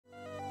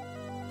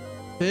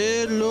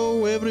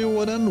Hello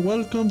everyone and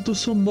welcome to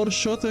some more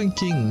Shotgun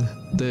King,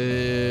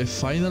 the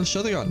final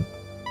shotgun.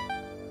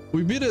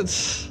 We beat it,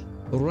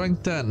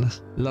 rank 10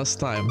 last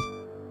time.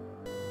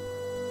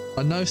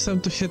 And now it's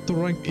time to head to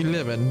rank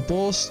 11,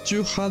 boss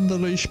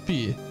 200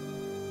 HP. Is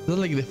that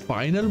like the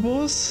final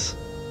boss?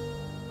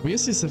 I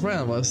guess it's the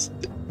final boss.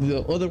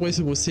 Otherwise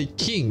it would say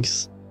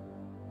kings,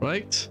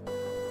 right?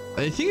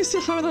 I think I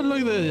still haven't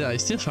unlocked the... yeah, I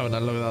still haven't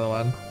unlocked that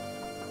one.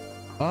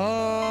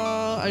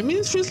 I mean,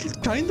 it feels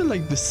kinda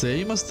like the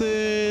same as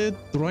the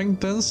rank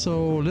 10,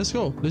 so let's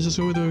go. Let's just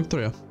go with the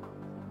Victoria.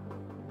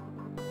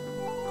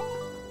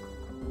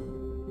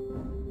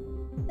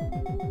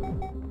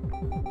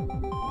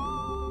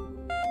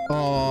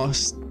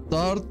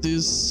 Start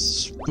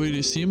is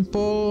pretty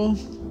simple.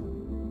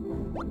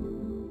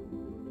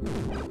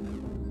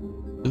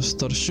 Just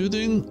start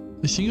shooting.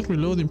 I think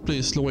reloading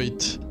plays slow.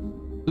 Wait.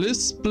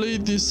 Let's play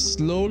this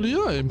slowly.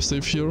 Yeah, I'm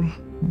safe here.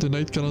 The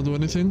knight cannot do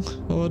anything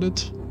about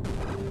it.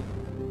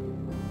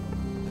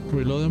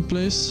 Reload in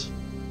place.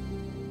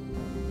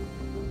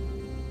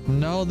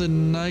 Now the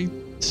knight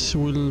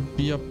will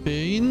be a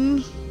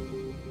pain.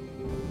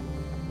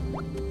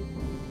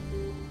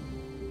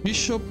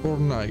 Bishop or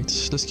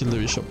knight? Let's kill the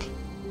bishop.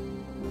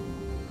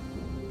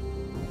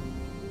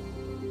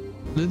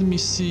 Let me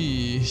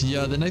see.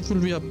 Yeah, the knight will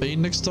be a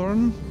pain next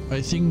turn.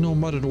 I think no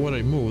matter where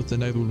I move, the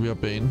knight will be a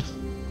pain.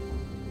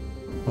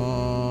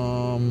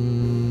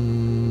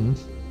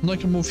 No, I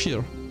can move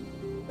here.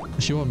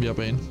 She won't be a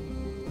pain.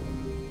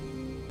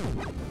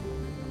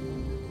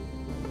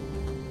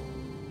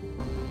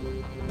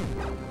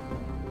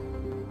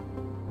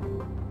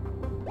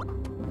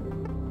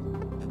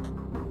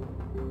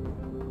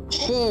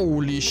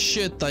 Holy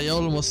shit, I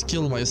almost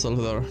killed myself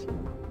there.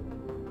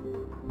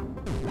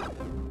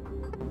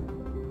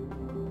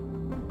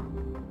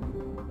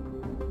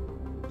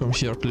 Come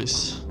here,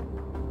 please.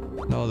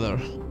 Now there.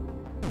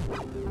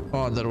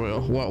 Oh, there we go.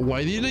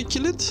 Why did I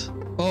kill it?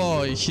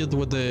 Oh, I hit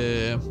with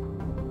the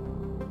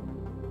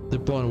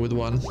pawn with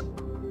one.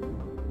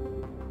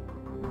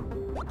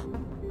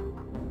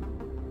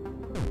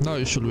 Now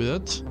you should be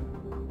dead.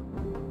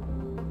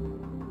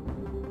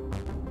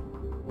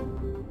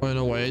 I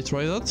know why I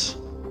tried that.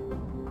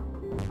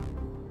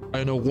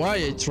 I know why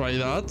I tried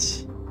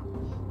that.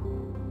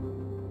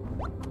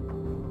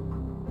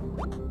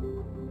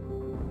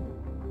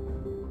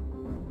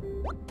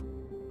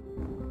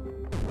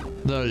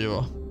 There you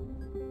go.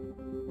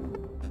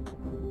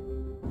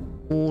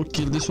 Oh,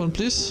 kill this one,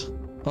 please.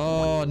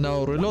 Oh,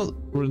 now reload.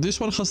 This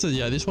one has the...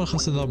 yeah, this one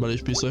has the normal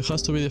HP, so it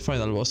has to be the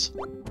final boss.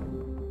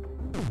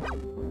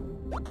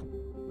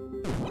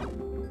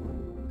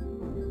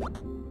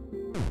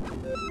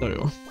 There you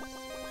go.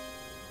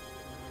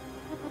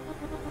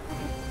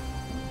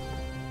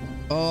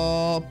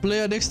 Play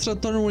an extra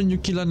turn when you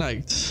kill a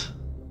knight.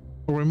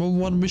 Remove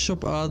one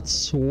bishop,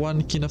 adds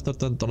one king after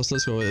 10 turns.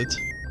 Let's go with it.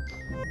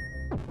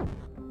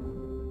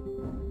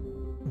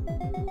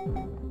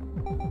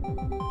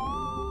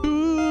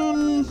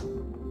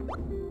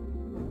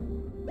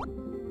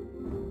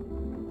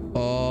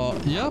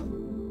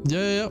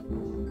 Yeah.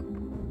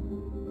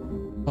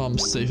 I'm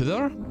safe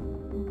there.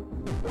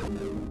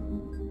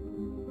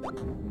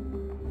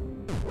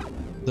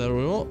 There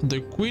we go.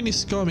 The queen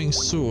is coming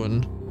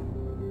soon.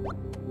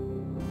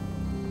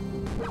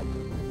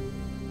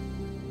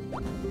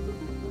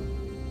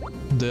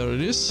 There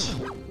it is.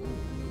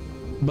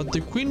 But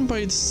the queen by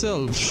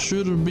itself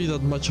shouldn't be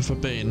that much of a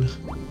pain.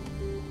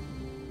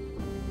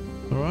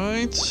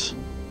 Right.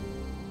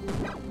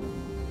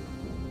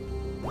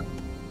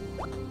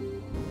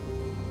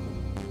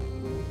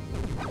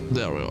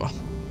 There we go.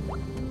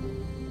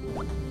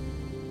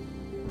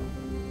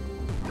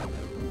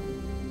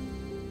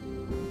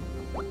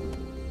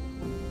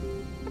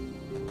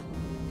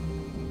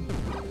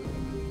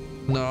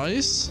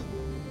 Nice.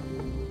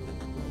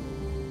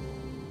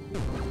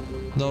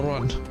 Now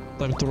run.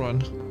 Time to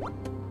run.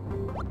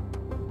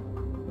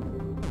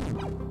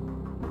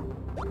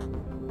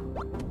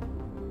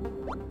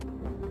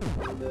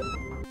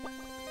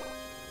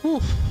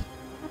 Oof.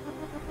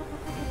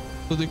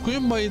 So the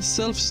queen by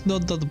itself is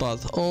not that bad.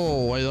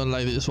 Oh, I don't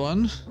like this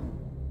one.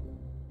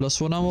 Plus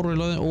one ammo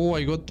reloading. Oh,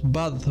 I got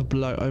bad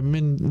black. I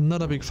mean,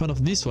 not a big fan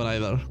of this one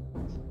either.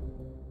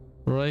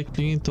 Right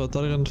clicking to a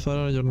target and fire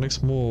on your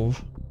next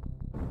move.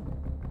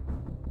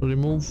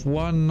 Remove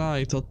one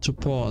knight or 2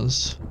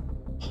 pawns.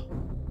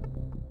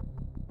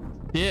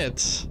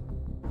 Yet,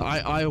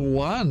 I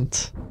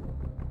want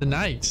the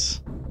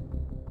knights.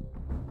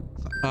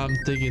 I'm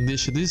taking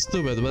this shit. This is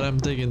stupid, but I'm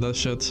taking that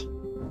shit.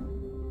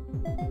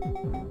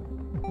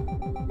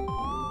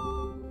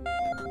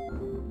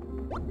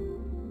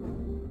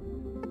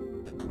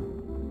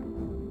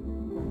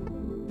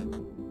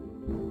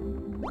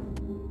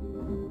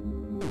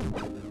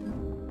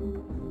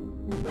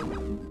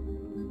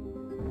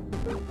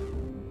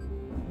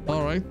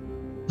 Alright.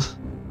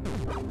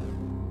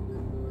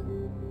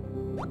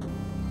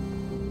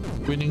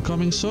 Queen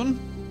incoming soon.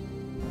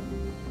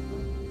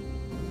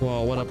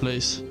 Wow, what a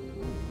place.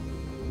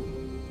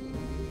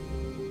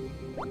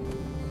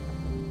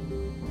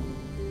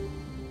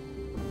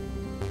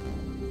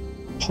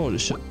 Holy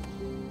shit.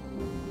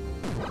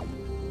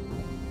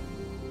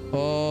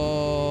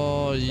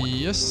 Oh,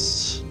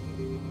 yes.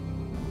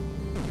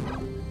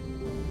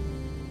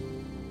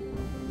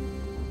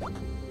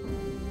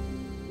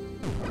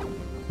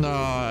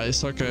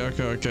 Nice. Okay,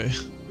 okay, okay.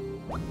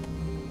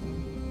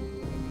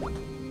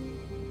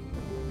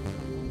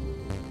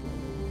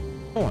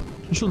 Come on,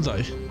 you should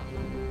die.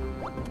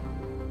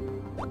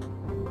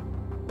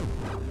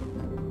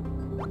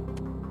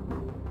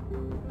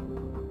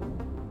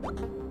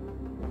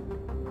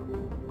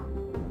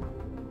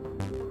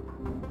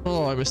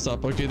 Oh, I messed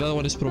up. Okay, that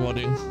one is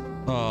promoting.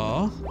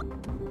 Ah.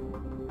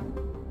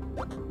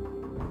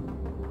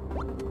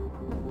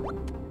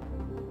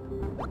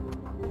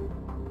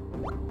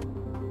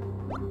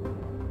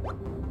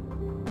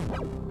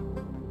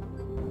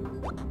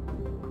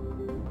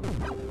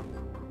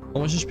 How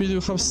much HP do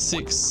you have?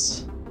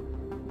 6.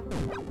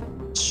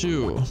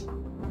 2.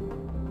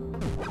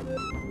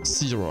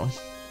 0.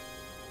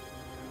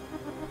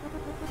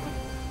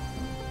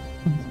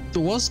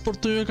 Once per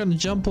turn you can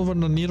jump over a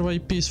nearby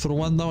piece for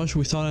 1 damage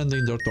without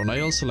ending their turn. I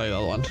also like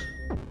that one.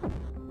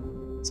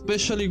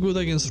 Especially good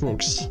against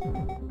rooks.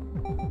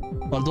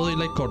 Although they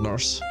like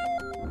corners.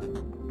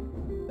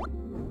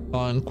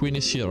 And queen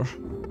is here.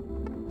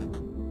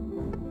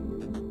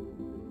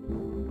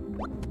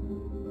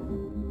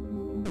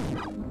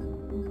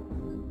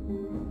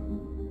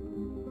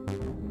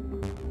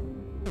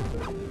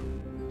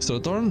 Extra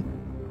turn.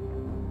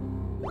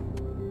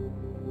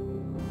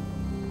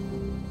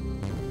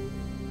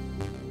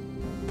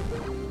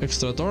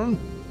 Extra turn.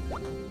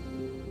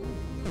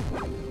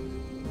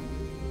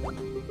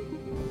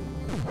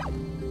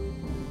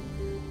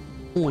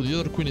 Oh, the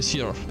other queen is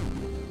here.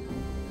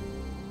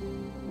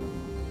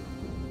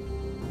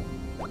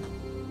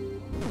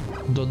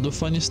 Don't do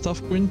funny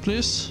stuff, queen,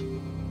 please.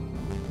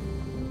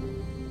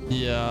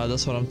 Yeah,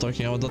 that's what I'm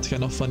talking about. That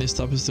kind of funny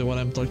stuff is the one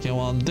I'm talking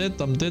about. I'm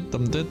dead, I'm dead,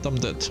 I'm dead, I'm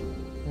dead.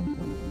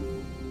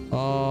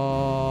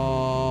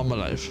 I'm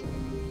alive.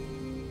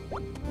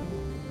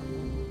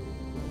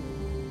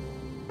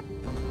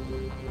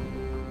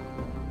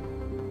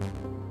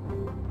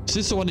 This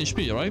is 1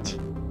 HP, right?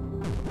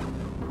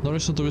 No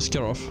reason to be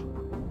scared of.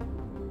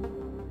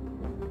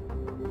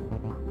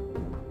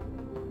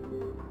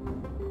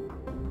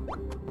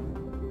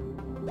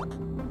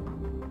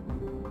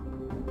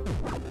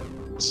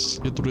 Let's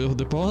get rid of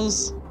the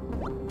pause.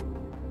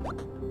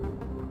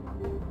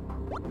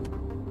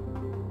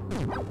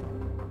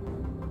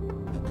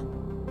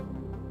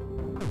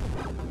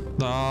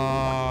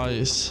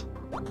 Nice.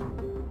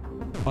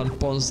 And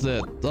pawns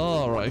dead.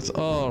 Alright,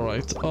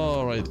 alright,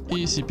 alright.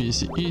 Easy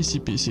peasy, easy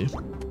peasy.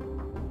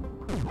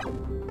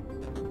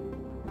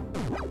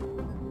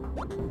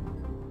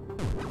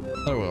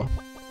 There we go.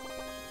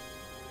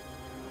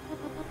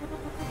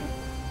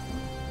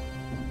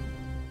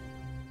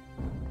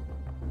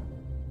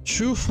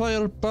 Two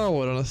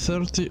firepower and a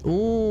 30.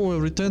 Oh,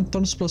 every 10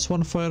 turns plus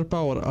 1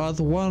 firepower. Add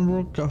 1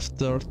 rook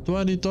after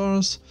 20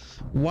 turns.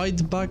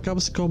 White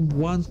backups come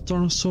 1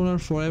 turn sooner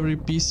for every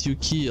piece you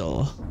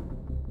kill.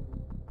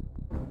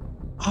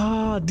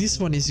 Ah, this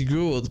one is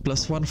good.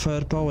 Plus 1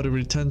 firepower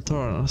every 10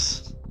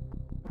 turns.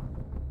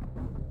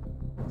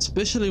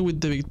 Especially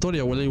with the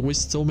Victoria where they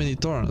waste so many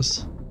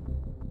turns.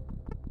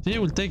 Yeah,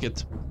 we'll take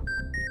it.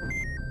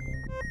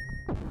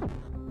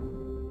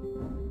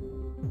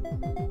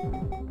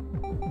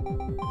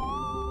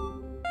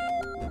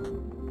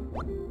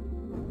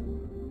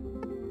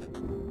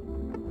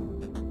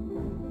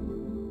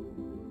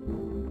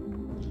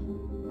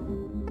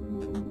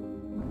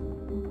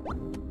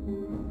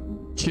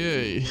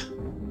 Okay.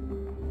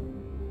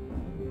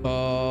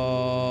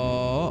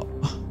 I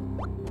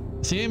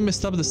think I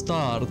messed up the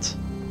start.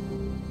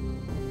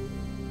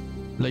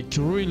 Like,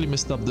 really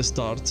messed up the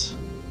start.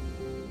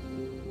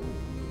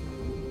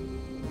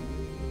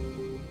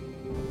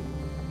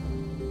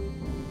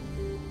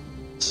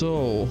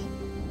 So,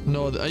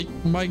 no, I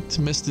might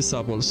mess this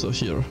up also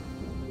here.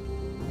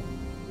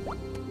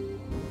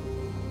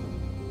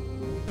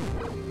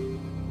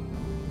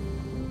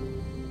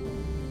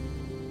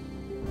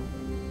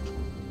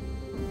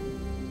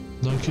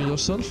 Don't kill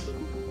yourself.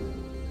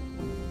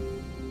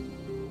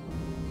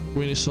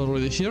 Queen is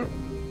already here.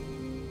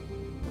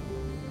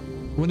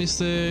 When is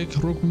the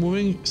rook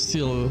moving?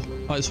 Still,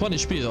 it's 1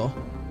 HP though.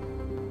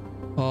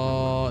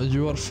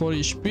 You are 4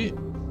 HP.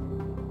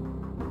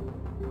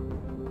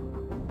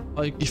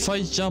 Like, if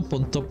I jump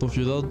on top of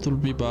you, that will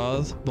be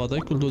bad. But I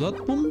could do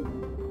that, boom,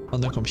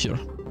 and then come here.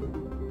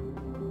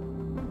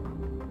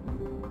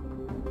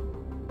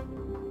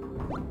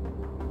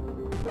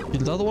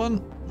 Kill that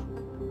one.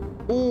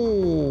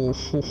 Oh,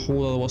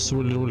 that was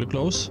really, really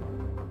close.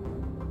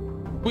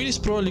 Queen is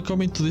probably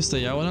coming to this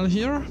diagonal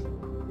here.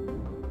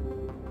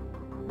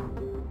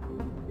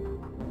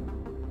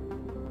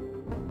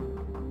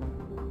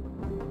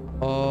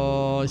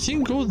 I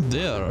think go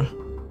there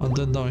and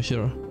then down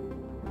here.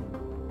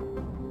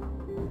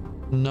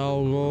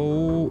 Now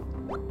go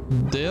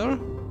there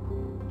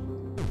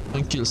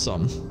and kill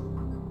some.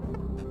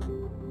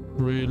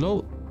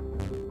 Reload.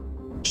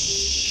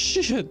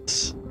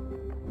 Shit.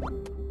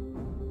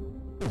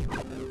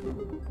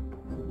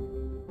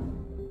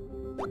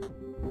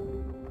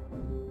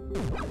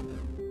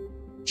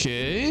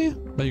 Okay,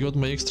 I got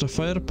my extra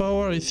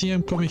firepower. I think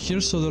I'm coming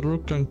here so the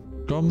rook can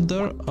come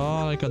there.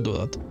 Ah, I can do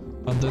that.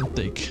 And then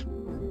take.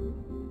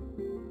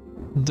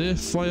 The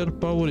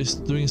firepower is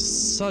doing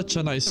such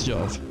a nice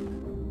job.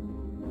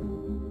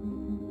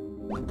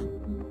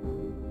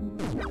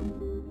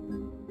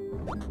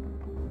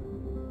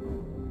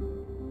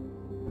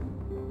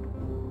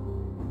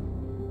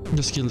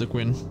 Just kill the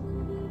queen.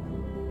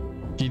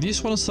 Okay,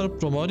 this one start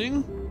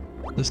promoting.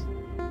 Let's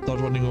start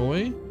running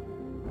away.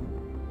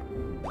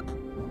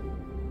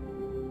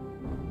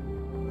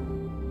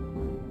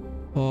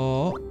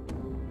 Oh.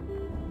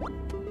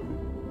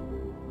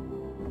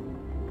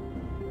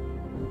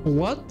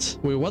 What?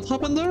 Wait, what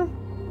happened there?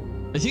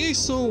 I think I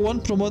saw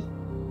one promote.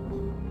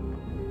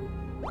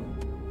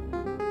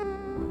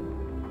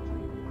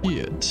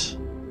 Shit.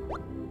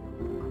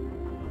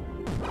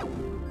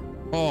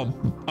 Oh,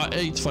 I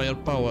ate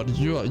firepower.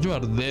 You are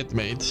dead,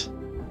 mate.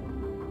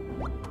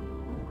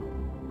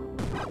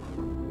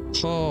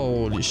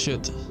 Holy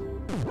shit.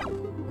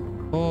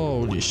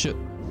 Holy shit.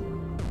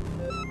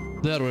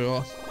 There we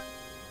go.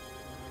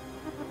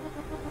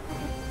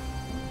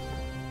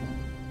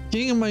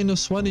 King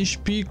 -1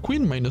 HP,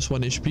 queen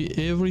 -1 HP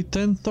every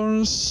 10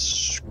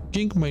 turns.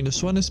 King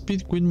 -1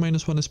 speed, queen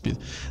 -1 speed.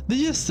 The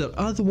jester,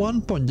 add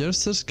 1 point.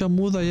 Jesters can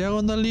move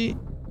diagonally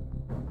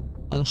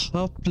and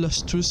have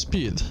 +2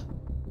 speed.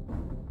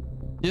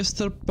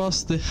 Jester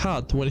pass the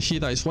hat when he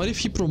dies. What if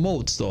he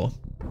promotes though?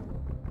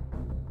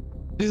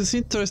 This is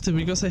interesting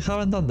because I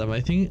haven't done them.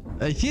 I think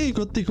I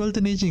got the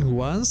golden aging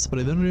once, but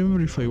I don't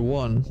remember if I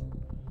won.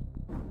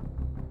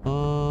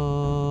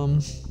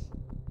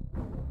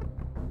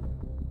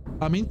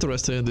 I'm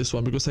interested in this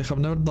one because I have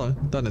never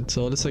done it,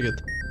 so let's take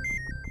it.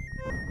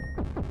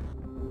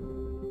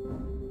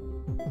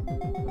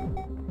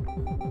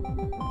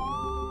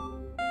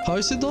 How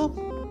is it though?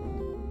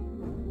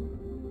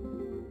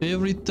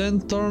 Every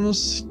 10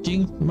 turns,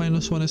 king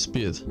 -1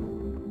 speed.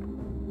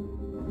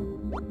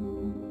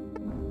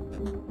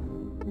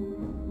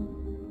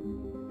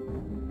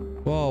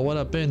 Wow, what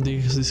a pain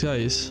this guy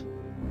is.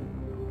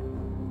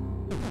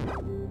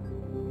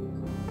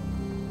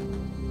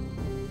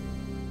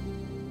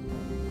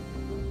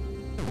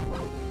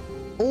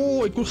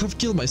 Oh, I could have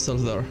killed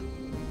myself there.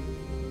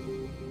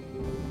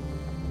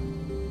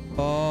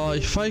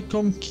 If I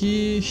come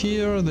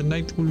here, the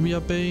knight will be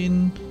a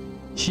pain.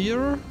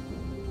 Here?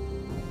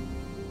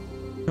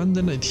 Can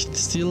the knight?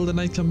 Still the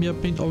knight can be a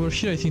pain. Over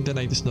here I think the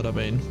knight is not a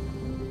pain.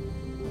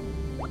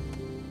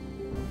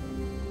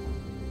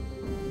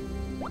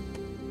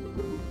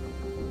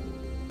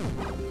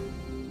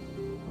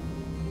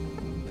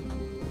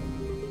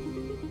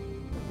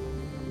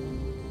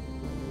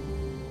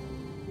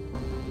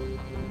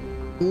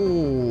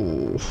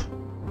 Oh.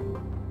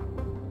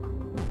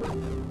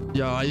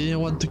 Yeah, I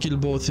didn't want to kill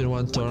both in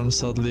one turn,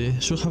 sadly.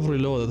 Should have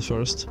reloaded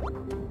first.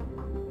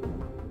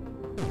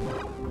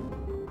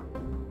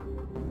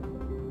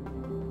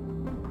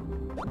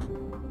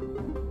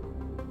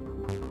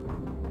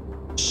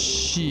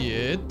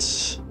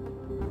 Shit.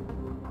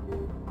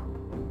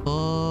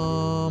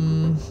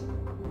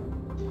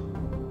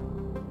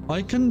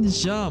 I can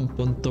jump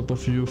on top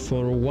of you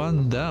for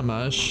 1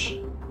 damage.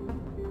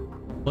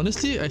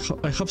 Honestly,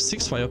 I have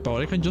 6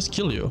 firepower. I can just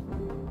kill you.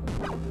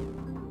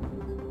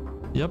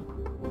 Yep.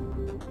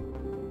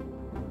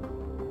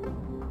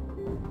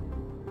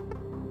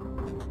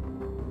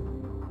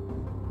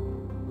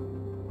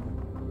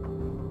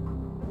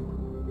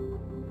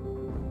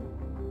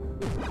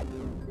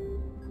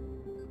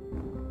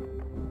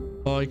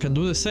 Oh, I can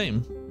do the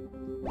same.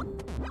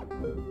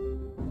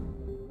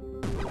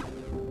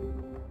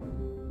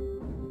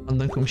 And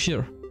then come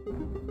here.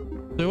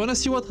 So I wanna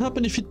see what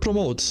happens if it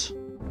promotes.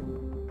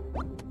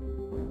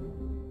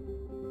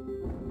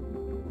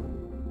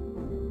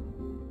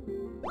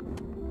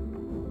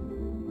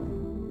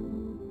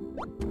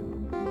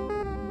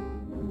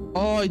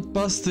 Oh, it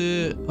passed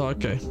the...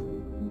 Okay.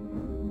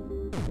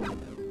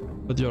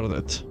 But you're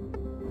dead.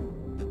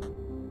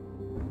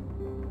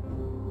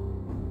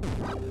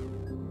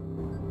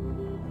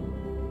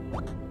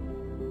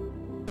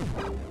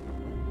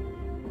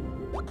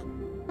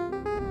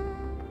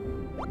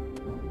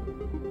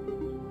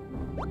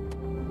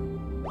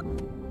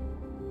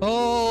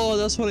 Oh,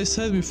 that's what I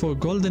said before.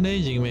 Golden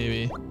aging,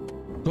 maybe.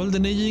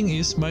 Golden aging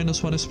is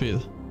 -1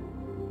 speed.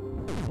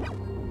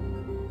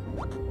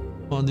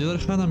 On the other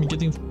hand, I'm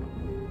getting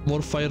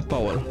more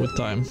firepower with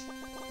time.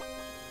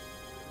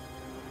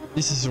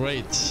 This is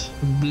great.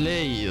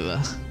 Blade.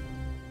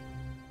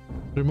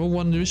 Remove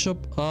 1 bishop,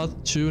 add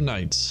 2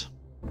 knights.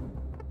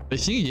 I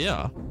think,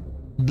 yeah.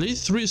 Blade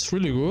 3 is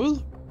really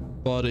good,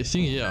 but I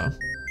think, yeah.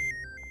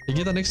 I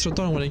get an extra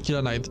turn when I kill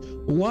a knight.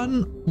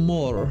 One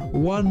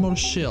more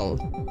shell.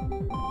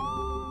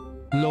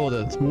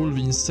 Loaded will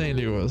be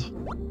insanely good.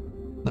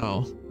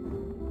 Now.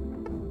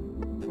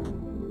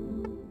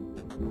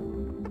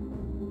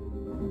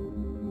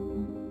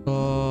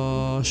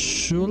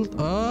 Should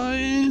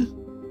I?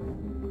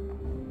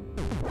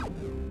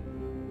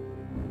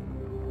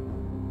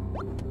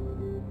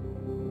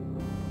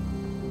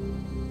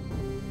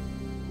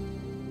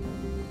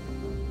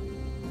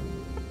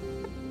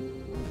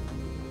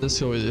 Let's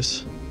go with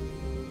this.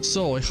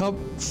 So I have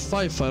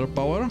 5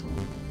 firepower.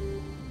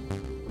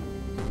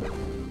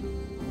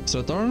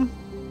 Extra turn.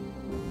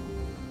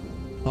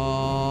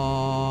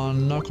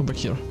 Now come back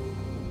here.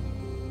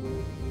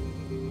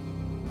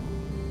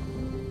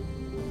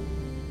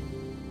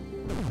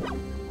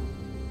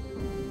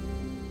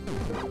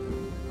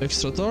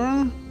 Extra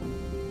turn.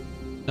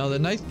 Now the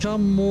knight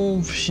can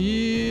move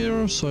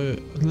here, so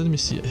let me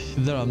see.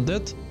 There I'm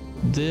dead.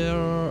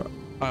 There...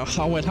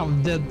 how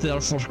I'm dead there,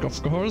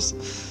 of course.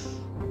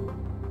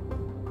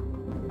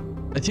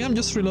 I think I'm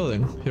just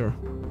reloading here.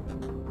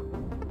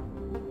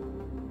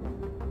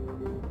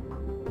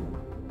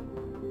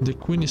 The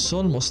queen is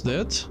almost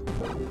dead. So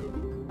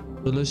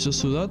let's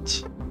just do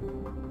that.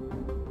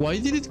 Why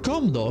did it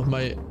come though?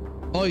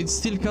 Oh, it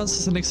still counts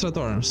as an extra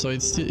turn, so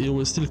it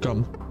will still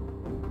come.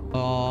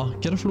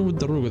 Careful with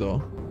the rook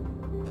though.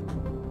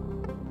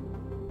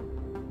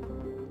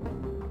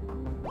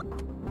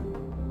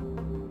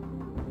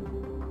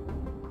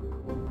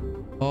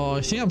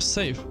 I think I'm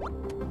safe.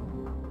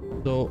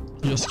 So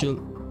just kill.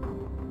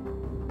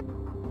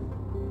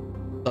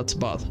 That's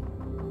bad.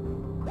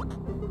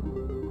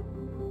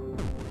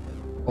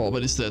 Oh,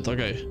 but it's dead.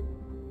 Okay.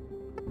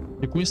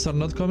 The queens are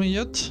not coming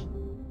yet.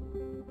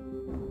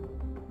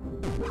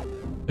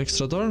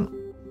 Extra turn.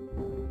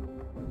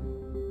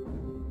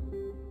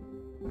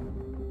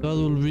 That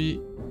will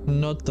be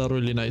not a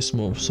really nice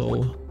move.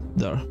 So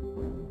there.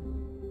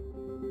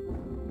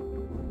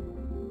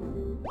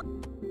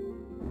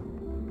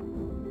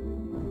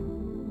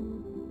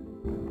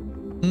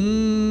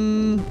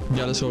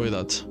 Yeah, let's go with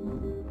that.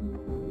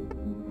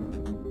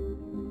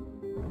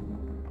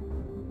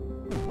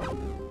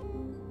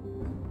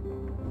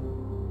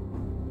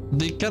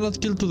 They cannot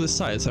kill to the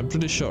sides, I'm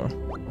pretty sure.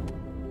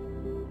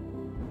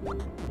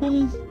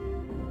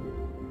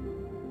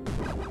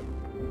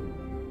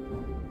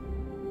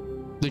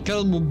 They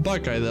cannot move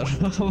back either,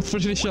 I'm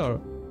pretty sure.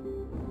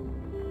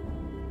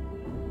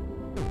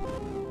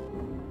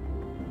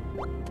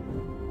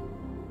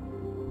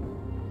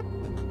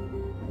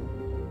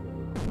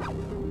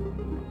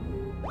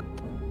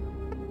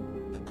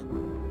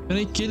 Can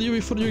I kill you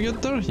before you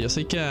get there? Yes,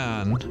 I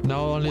can.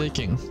 Now only the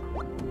king.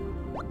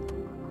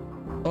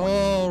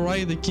 Oh,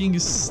 right, the king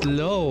is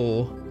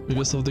slow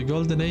because of the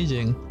golden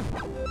aging.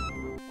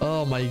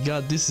 Oh my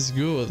god, this is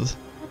good.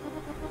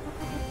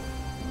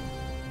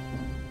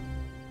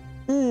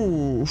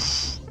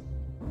 Oof.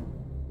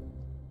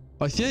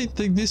 I think I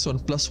take this one.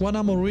 +1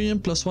 ammo regen,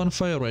 +1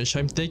 fire range.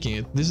 I'm taking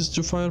it. This is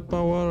 2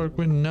 firepower.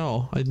 Queen.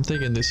 No, I'm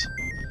taking this.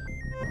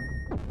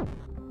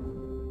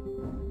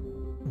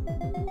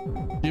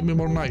 Give me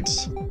more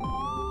knights.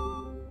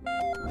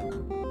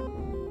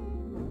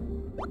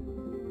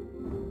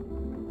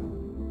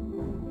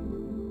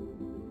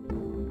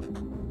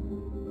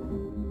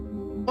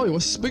 Oh, I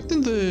was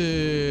expecting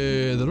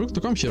the rook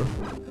to come here.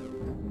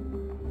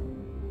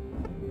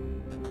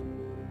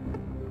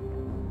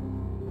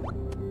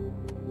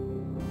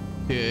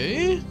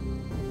 Okay.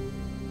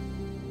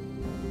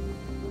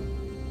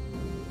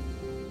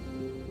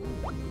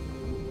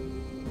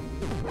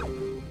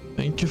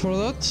 Thank you for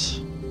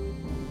that.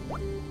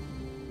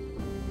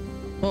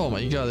 Oh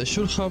my god, I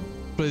should have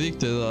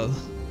predicted that.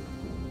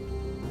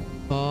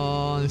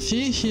 I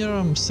think here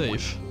I'm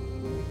safe.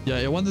 Yeah,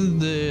 I wanted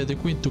the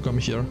queen to come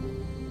here.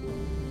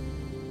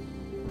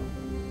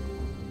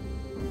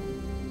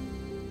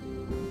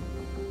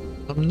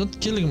 I'm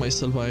not killing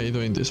myself by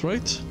doing this,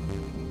 right?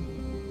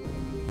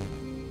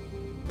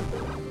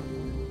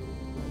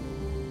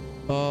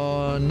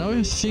 Now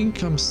I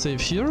think I'm safe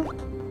here.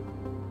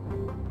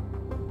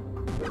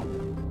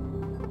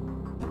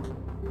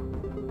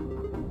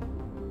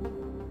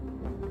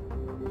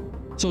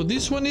 So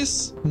this one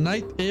is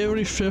knight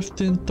every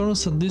 15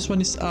 turns and this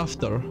one is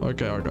after.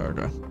 Okay, okay,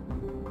 okay.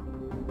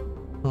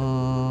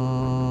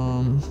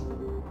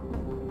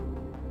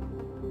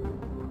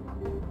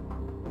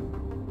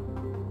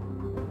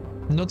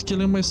 Not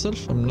killing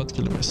myself? I'm not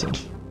killing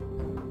myself.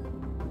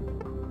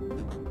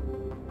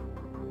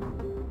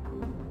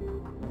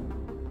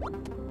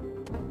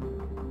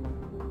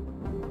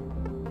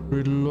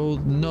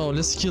 Reload. No,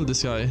 let's kill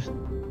this guy.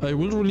 I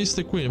will release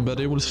the queen, but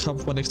I will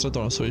have 1 extra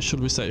turn, so it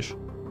should be safe.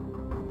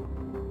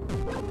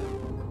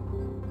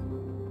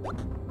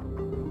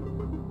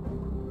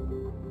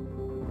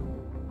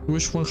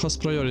 Which one has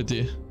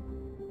priority?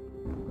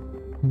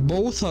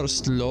 Both are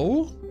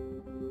slow.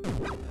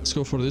 Let's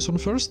go for this one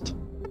first.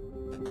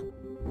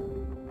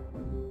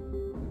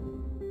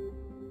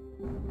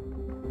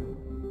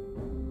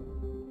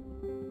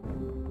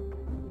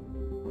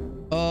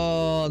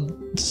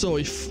 So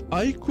if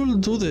I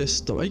could do this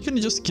stuff, I can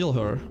just kill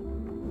her.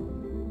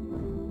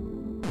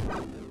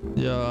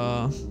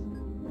 Yeah.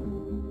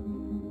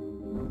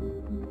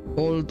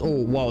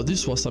 Oh wow,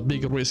 this was a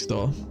big risk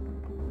though.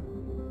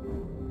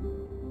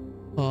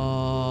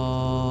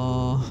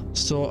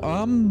 So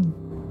I'm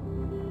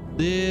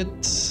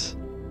dead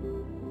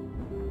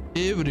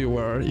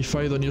everywhere if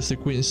I don't use the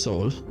Queen's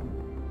Soul.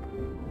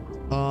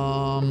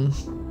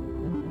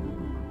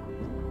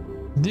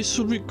 This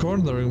should be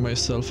cornering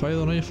myself. I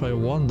don't know if I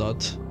want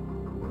that.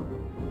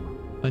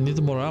 I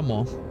need more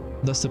ammo.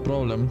 That's the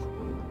problem.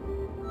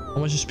 How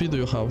much speed do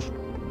you have?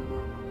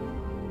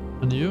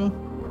 And you?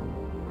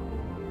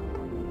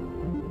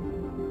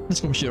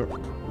 Let's come here.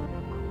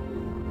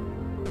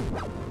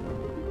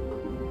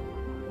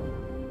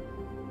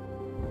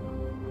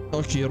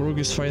 Okay, Rogue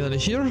is finally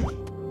here.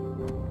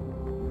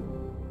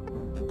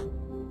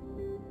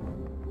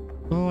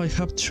 Oh, I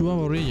have 2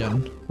 ammo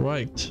region.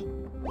 Right.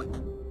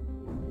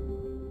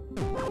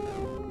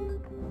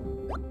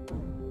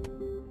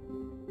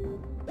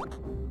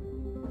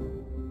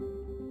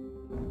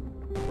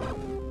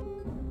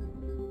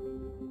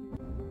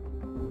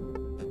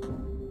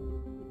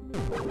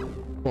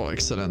 Oh,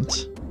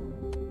 excellent.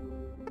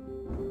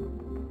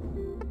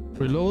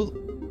 Reload.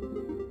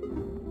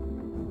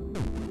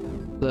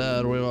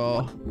 There we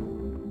go.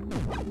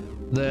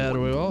 There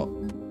we go.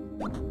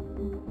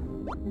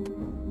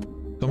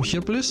 Come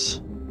here,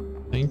 please.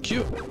 Thank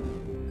you.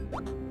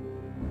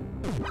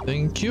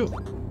 Thank you.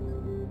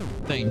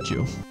 Thank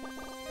you.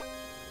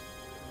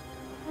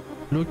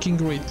 Looking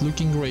great,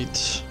 looking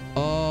great.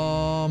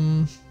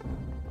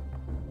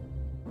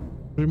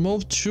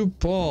 Remove 2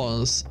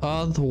 pawns,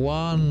 add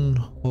 1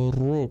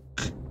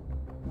 rook.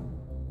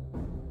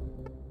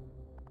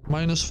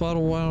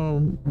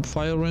 -1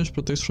 fire range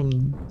protects from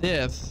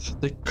death.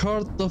 The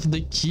card of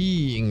the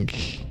king.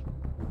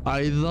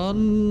 I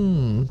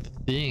don't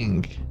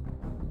think.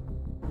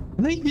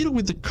 Can I deal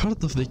with the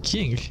card of the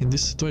king in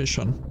this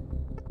situation?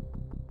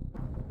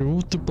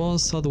 Remove 2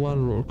 pawns, add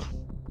 1 rook.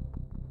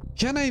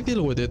 Can I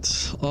deal with it?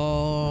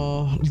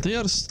 They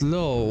are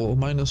slow,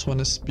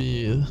 -1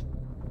 speed.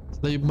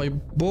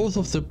 Both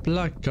of the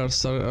black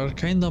cards are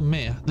kinda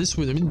meh. This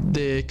with, I mean,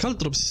 the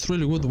Caltrops is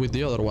really good with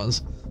the other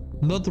ones.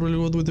 Not really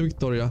good with the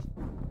Victoria.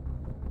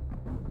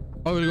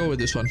 I will go with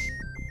this one.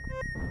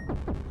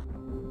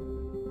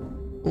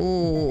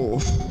 Oh.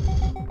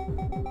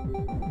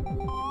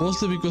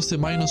 Mostly because the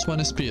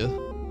 -1 speed.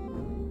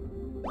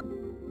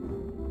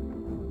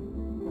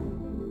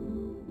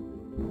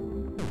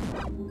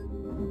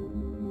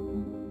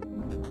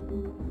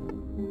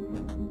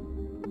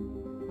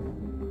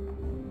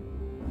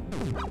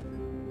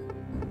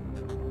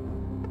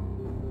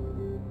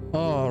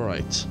 All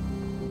right.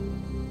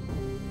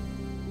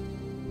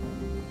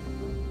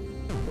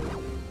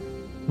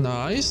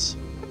 Nice.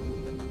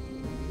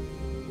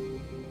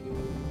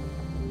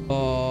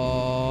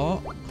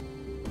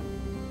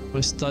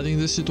 We're studying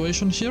the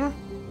situation here.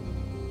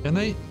 Can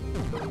I?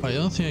 I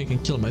don't think I can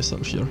kill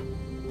myself here.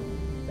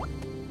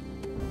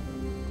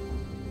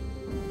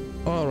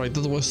 Alright,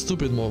 that was a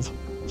stupid move.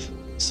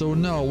 So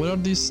now, where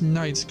are these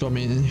knights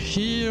coming?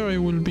 Here I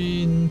will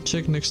be in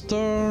check next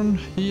turn.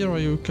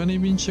 Here can I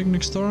be in check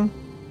next turn?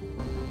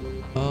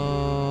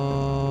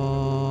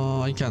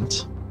 I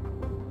can't.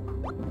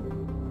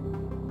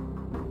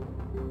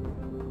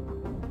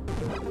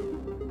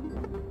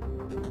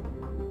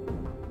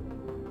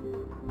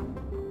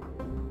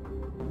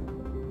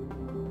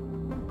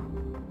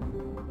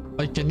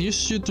 I can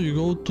use you to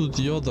go to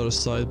the other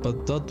side,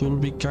 but that will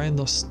be kind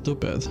of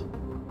stupid.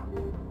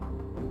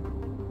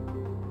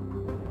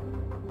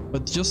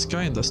 But just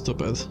kind of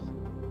stupid.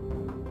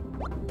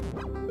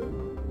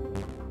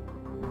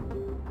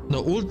 No,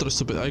 ultra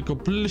stupid. I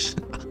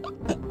completely...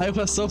 I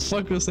was so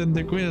focused on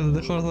the queen and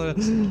the horse,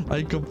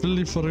 I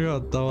completely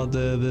forgot about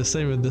the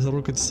same, the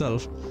rook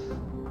itself.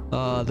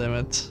 Ah, damn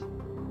it.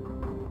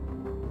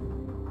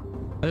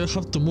 I will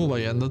have to move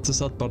again, that's the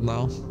sad part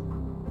now.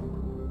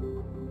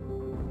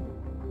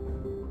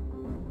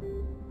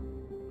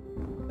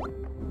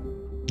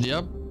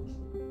 Yep.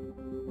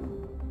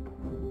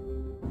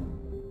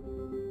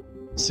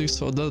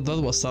 6-4,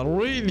 that was a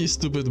really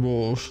stupid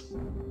move.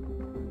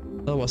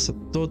 That was a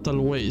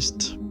total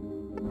waste.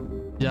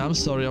 Yeah, I'm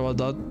sorry about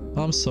that.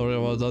 I'm sorry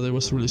about that, it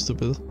was really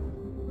stupid.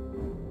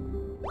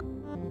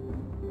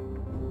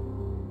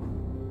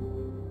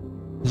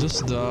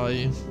 Just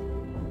die.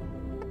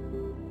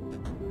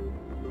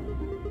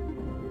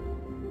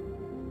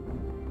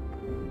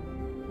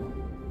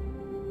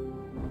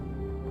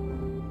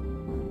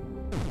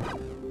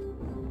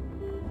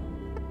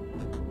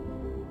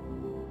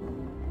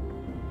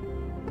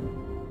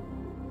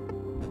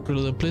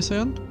 Reload the place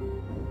again.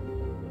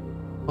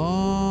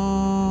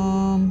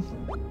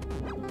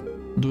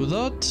 Do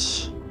that.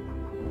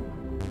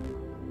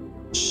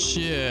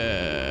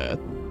 Shit,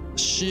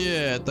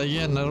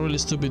 again, a really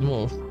stupid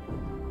move.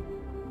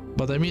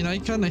 But I mean, I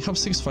have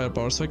 6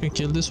 firepower, so I can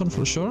kill this one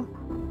for sure.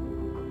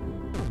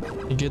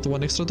 And get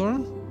 1 extra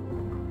turn.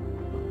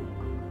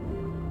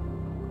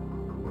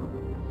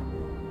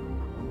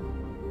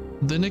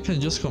 Then I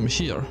can just come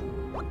here.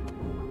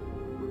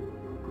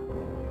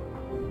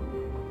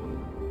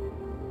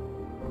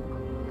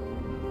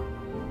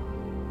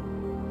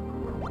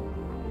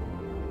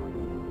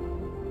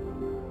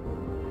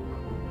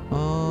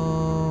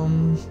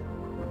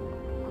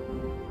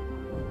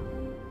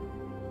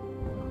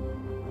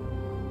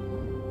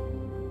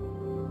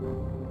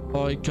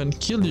 I can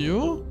kill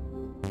you,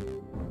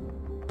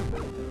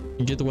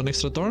 get 1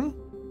 extra turn,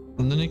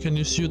 and then I can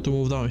use you to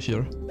move down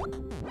here.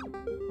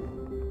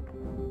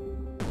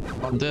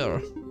 And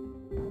there.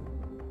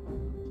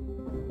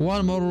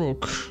 One more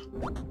rook.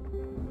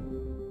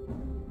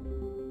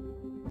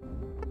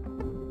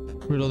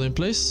 Reload in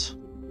place.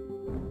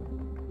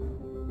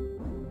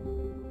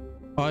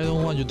 I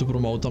don't want you to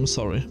promote, I'm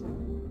sorry.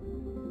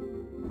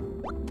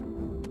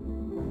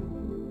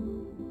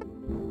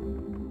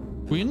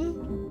 Queen?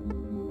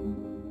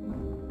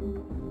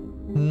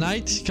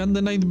 Knight? Can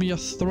the knight be a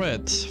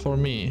threat for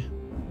me?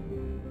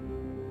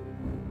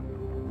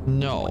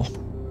 No.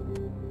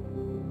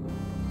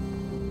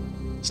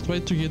 Let's try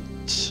to get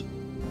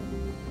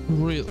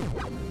rid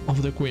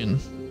of the queen.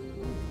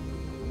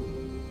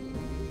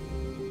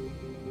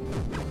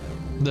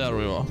 There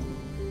we go.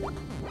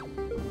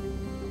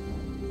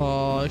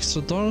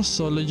 Extra turn,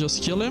 so let's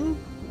just kill him.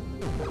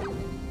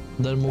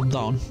 Then move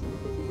down.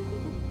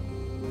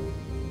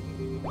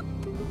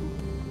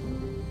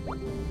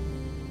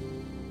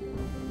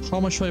 How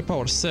much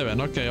firepower? 7.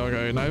 Okay,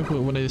 okay. Now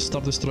when I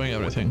start destroying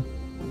everything.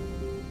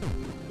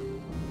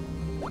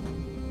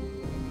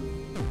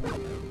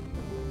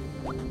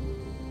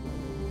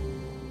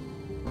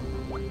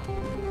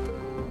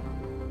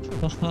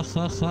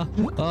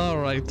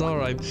 Alright,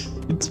 alright.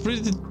 It's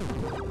pretty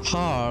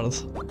hard,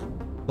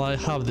 but I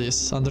have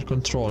this under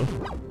control.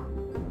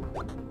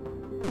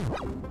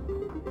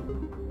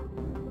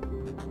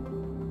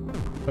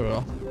 There we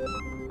go.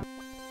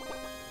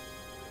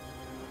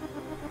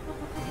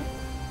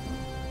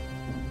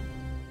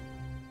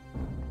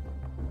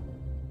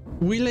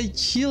 Will I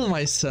kill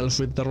myself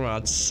with the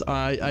rats?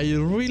 I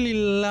really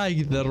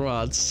like the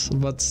rats,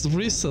 but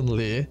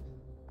recently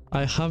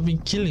I have been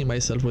killing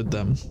myself with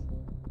them.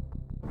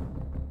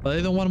 But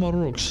I don't want more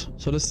rooks,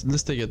 so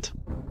let's take it.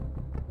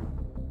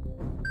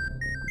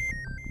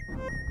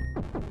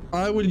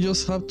 I will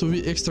just have to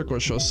be extra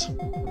cautious.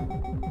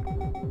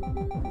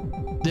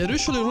 They're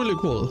usually really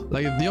cool.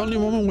 Like the only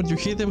moment when you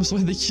hit them is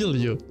when they kill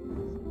you.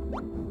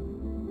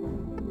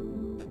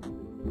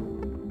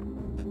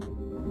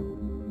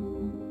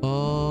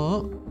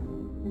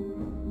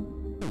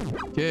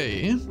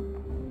 Okay.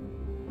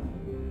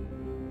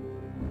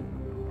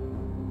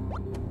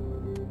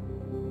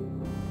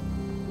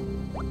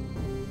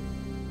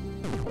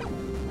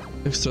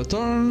 Extra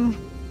turn.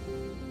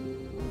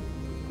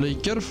 Play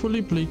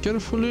carefully, play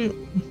carefully.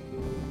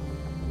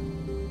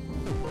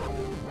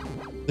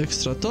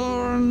 Extra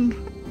turn.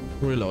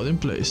 Reload in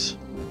place.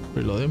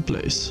 Reload in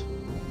place.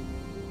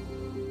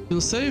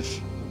 Still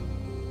safe.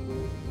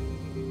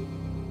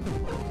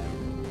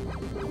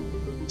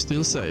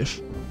 Still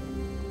safe.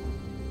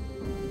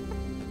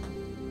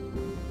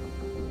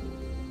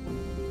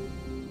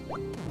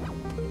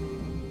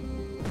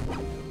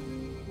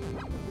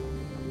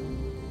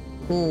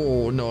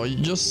 Oh no,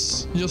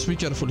 just be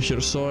careful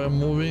here. So I'm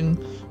moving.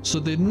 So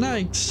the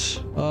knight,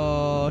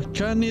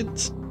 can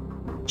it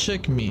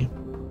check me?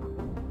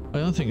 I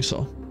don't think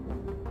so.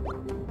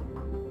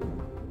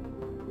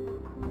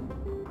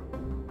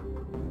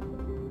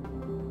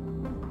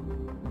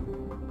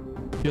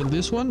 Kill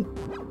this one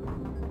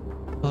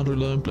and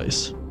reload in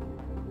place.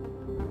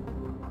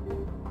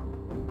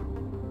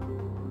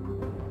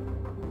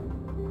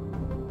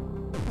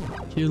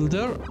 Kill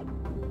there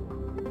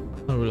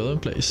and reload in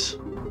place.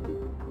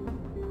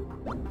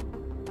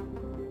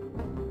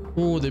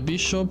 Oh, the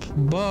bishop,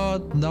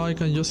 but now I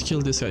can just kill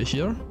this guy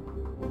here.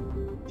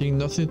 Think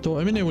nothing to...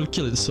 I mean, I will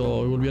kill it,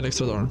 so it will be an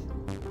extra turn.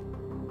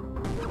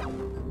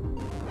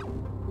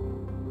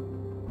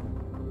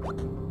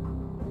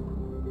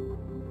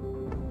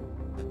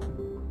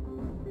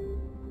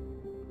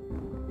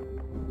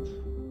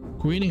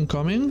 Queen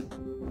incoming.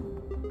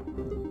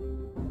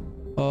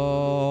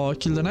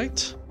 Kill the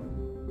knight.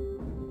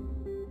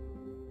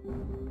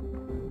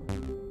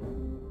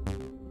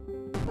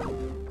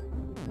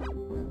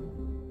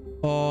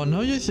 Oh, now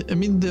I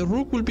mean, the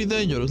rook will be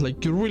dangerous, like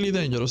really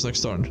dangerous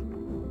next turn.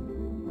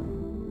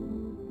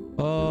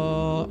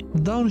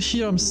 Down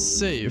here I'm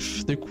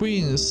safe. The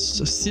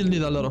queens still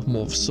need a lot of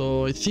moves,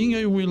 so I think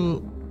I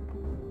will...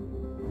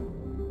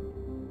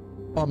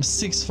 I'm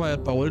 6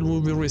 firepower, it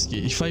will be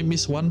risky. If I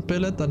miss one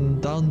pellet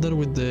and down there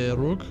with the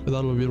rook,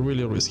 that will be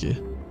really risky.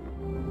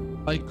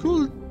 I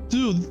could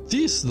do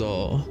this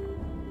though.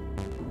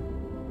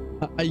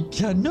 I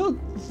cannot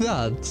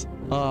that.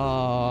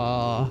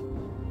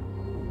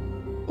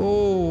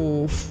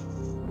 Oh,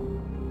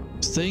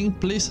 stay in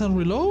place and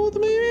reload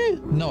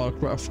maybe? No,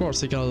 of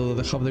course I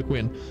cannot have the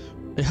queen.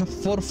 I have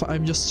 4,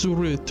 I'm just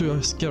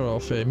too scared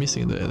of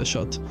missing the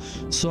shot.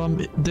 So I'm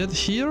dead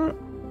here.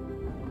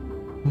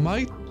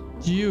 Might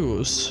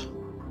use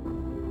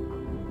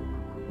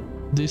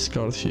this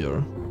card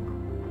here.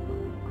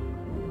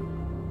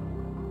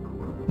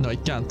 No, I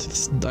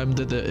can't. I'm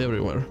dead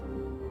everywhere.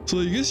 So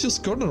I guess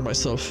just corner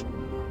myself.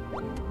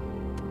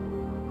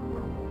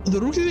 The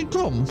rook didn't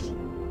come.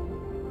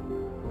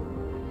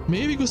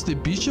 Maybe because the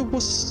bishop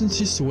was in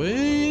his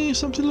way,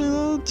 something like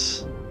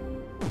that.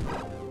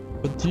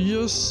 But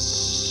you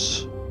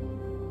just...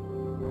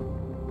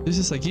 This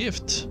is a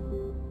gift.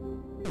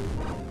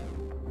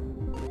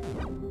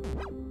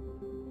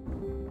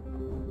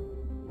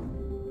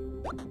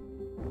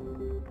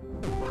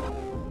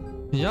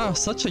 Yeah,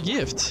 such a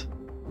gift.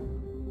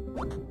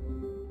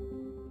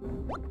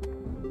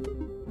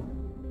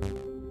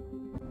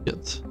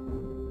 Yet.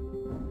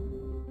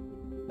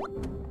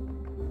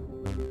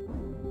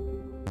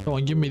 Come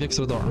on, give me the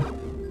extra turn.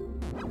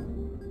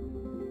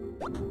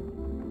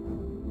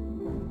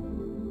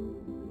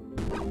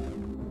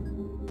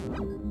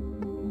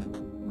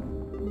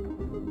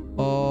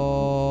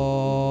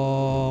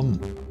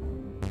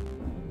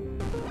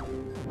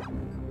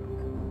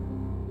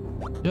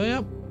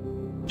 Yeah.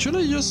 Should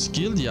I just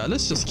kill? Yeah,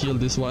 let's just kill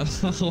this one.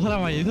 What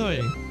am I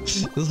doing?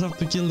 Just have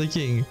to kill the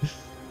king.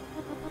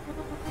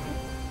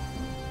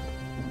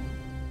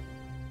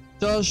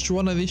 Just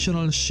one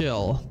additional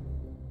shell.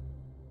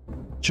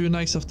 2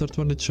 knights after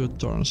 22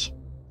 turns.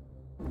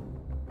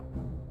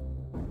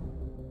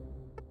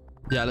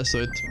 Yeah, let's do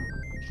it.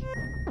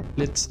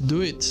 Let's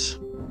do it.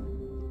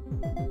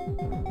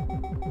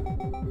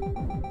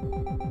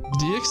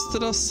 The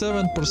extra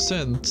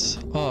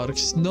 7%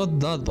 arcs, not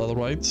that bad,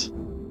 right?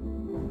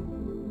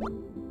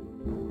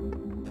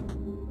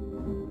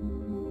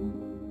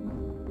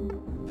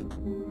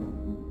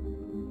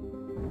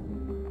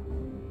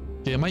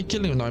 Okay, am I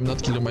killing? No, I'm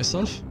not killing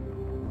myself.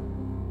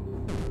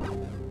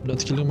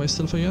 Not killing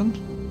myself again.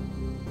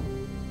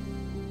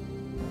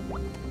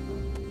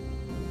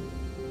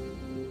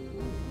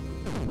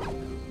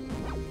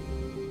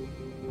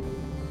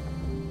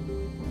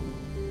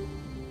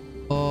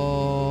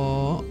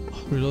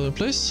 Reload in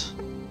place.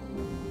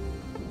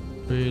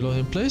 Reload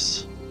in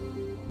place.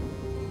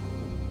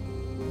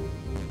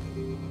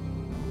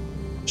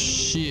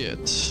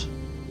 Shit.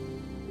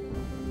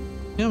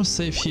 I'm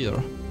safe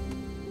here.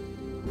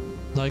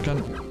 Now I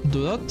can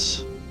do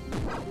that.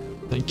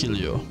 Then kill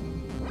you.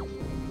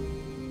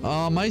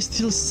 Am I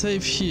still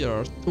safe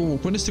here? Oh,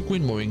 when is the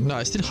queen moving? No,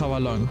 I still have a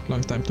long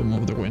time to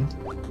move the queen.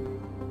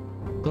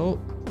 So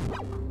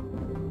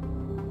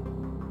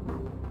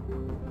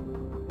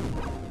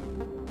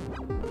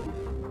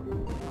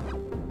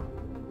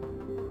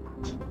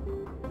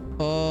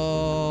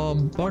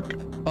back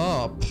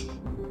up.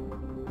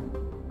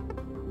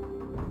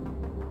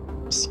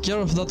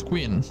 Scared of that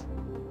queen.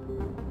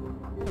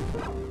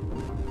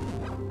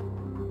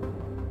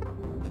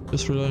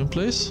 Just reload in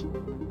place.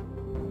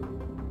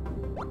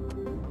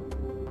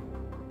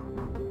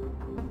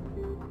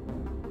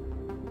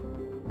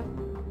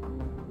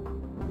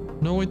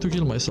 No way to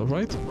kill myself,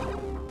 right?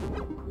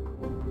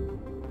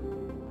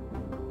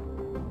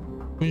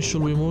 Queen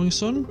should be moving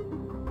soon.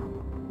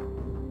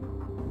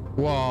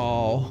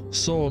 Wow,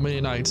 so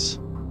many knights.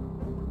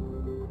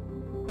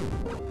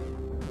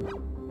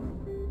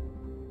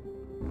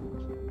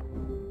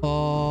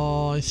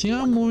 I think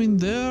I'm moving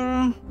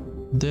there,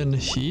 then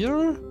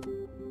here,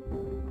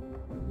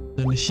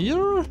 then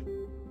here.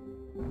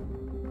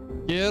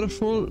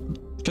 Careful,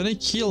 can I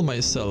kill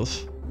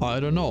myself?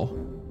 I don't know.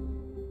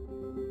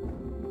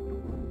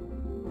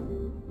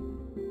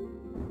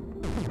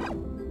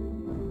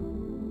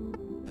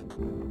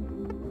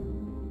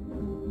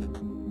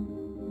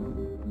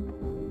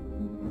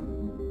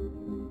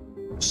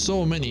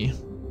 So many.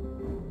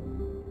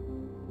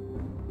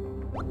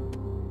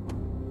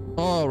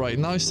 Alright,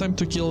 now it's time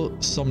to kill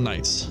some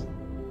knights.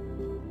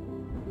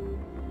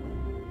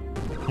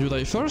 You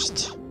die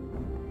first.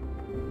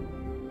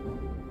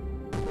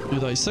 You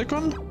die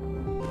second.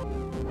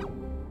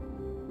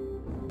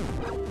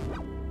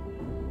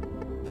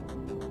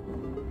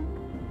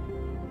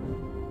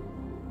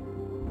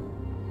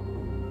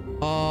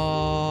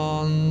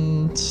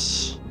 And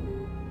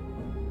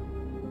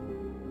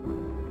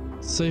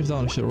save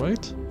down here,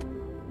 right?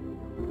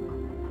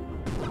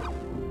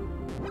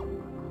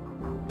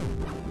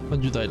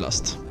 And you die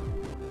last.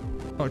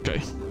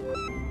 Okay.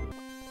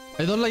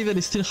 I don't like that I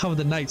still have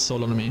the knight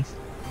soul on me.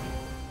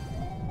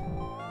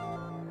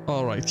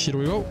 Alright, here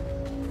we go.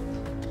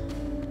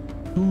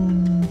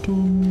 Dun,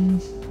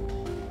 dun.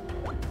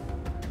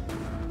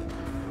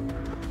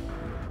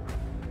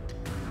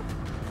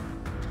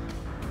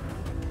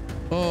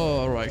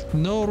 Alright,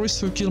 no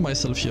risk to kill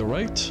myself here,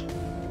 right?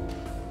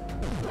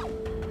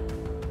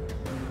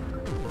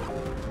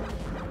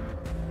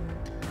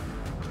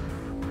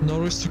 No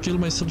risk to kill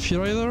myself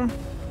here either.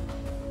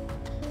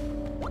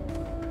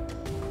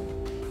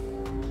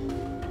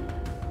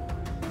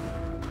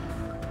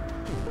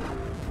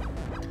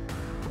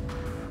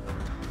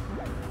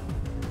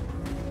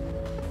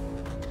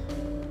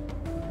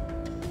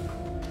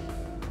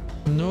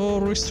 No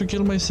risk to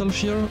kill myself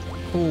here.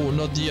 Oh,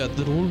 not yet.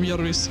 There will be a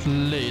risk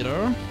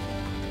later.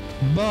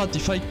 But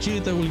if I kill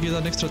it, I will get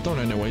an extra turn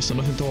anyway, so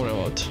nothing to worry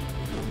about.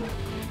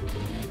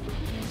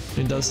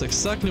 And that's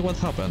exactly what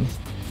happened.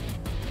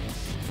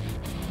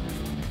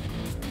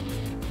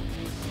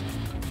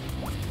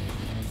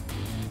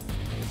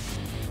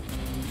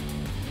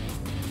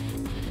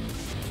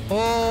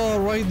 Oh,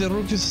 right, the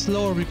rook is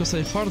slower because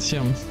I hurt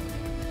him.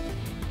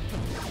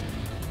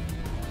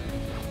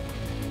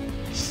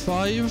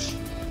 5.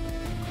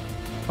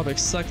 I have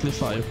exactly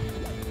 5.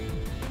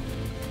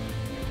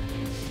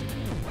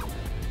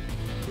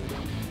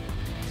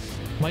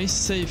 Am I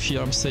safe here?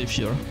 I'm safe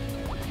here.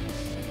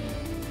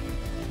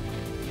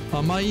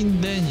 Am I in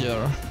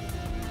danger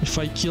if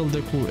I kill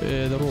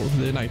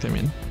the knight, I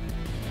mean?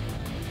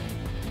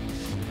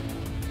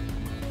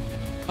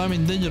 I'm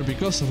in danger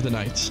because of the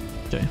knight.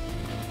 Okay.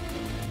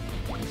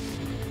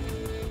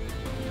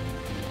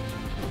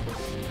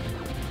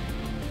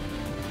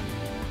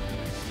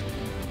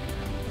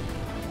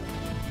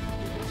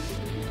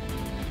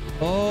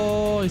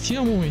 Oh, I think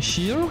I'm moving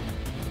here.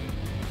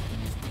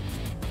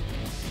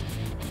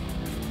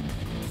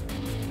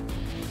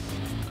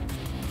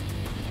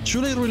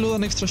 Should I reload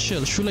an extra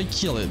shell? Should I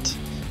kill it?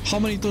 How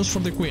many turns for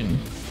the queen?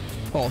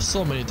 Oh,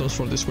 so many turns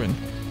for this queen.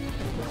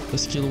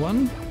 Let's kill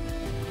one.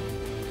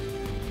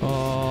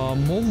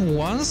 Move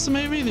once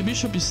maybe? The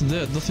bishop is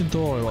dead, nothing to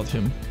worry about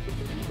him.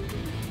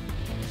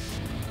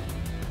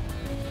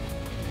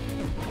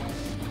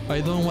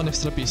 I don't want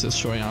extra pieces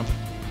showing up.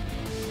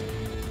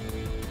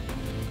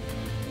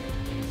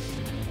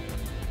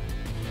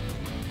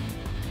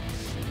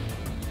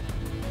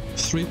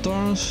 Three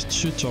turns,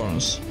 2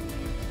 turns.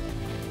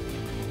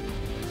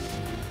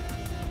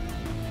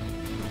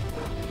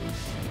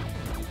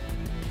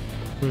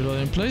 Reload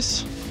in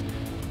place.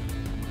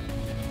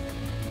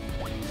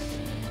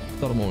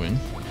 Start moving.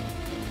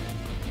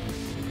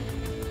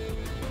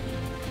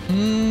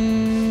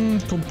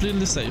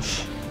 Completely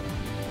safe.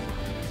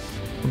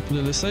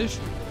 Completely safe.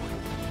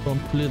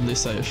 Completely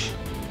safe.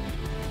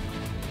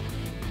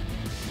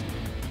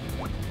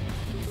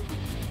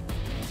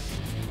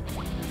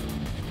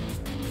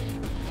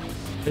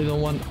 I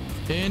don't want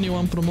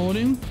anyone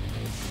promoting.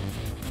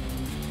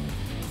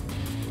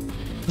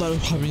 That would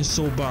have been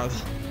so bad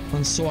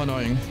and so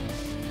annoying.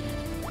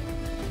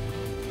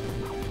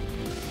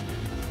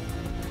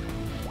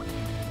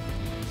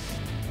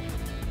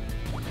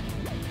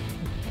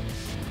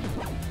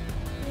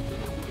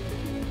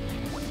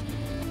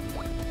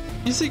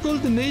 Is the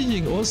golden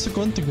aging also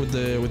counting with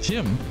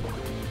him?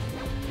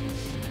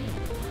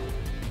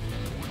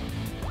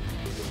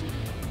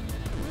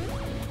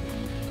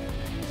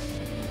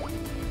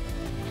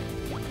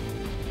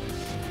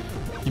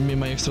 Give me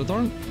my extra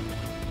turn.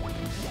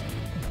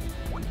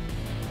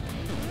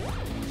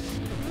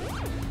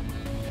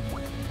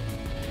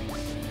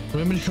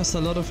 Remember, he has a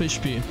lot of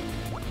HP.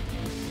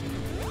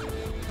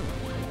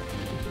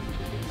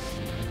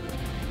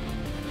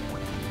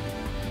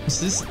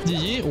 Is this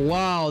GG?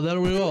 Wow, there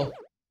we go.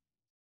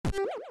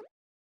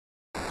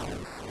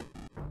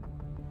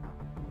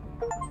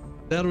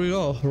 There we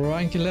go,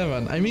 rank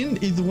 11. I mean,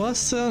 it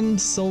wasn't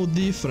so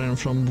different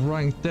from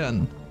rank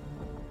 10.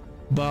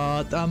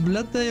 But I'm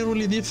glad they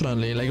really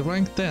differently. Like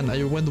rank 10,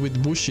 I went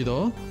with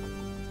Bushido.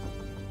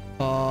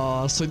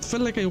 So it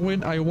felt like I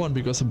won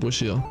because of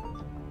Bushido.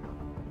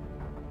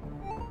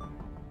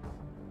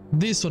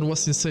 This one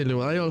was insanely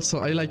well.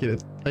 I liked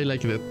it. I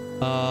liked it.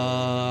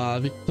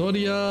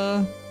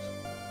 Victoria.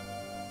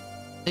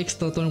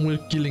 Extra turn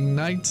with killing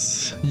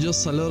knights.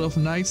 Just a lot of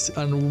knights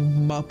and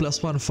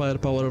 +1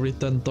 firepower every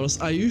 10 turns.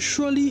 I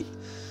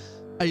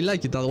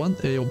like it, that one.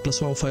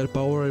 +1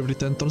 firepower every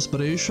 10 turns,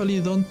 but I usually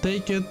don't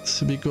take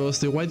it because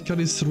the white card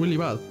is really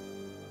bad.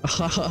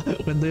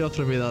 When they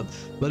offer me that.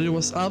 But it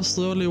was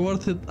absolutely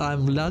worth it.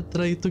 I'm glad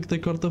that I took the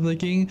Court of the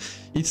King.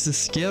 It's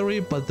scary,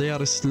 but they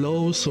are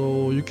slow,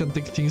 so you can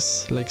take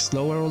things like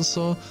slower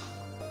also.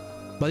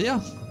 But yeah,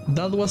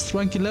 that was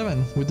rank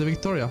 11 with the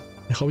Victoria.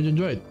 I hope you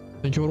enjoyed.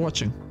 Thank you for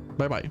watching.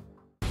 Bye bye.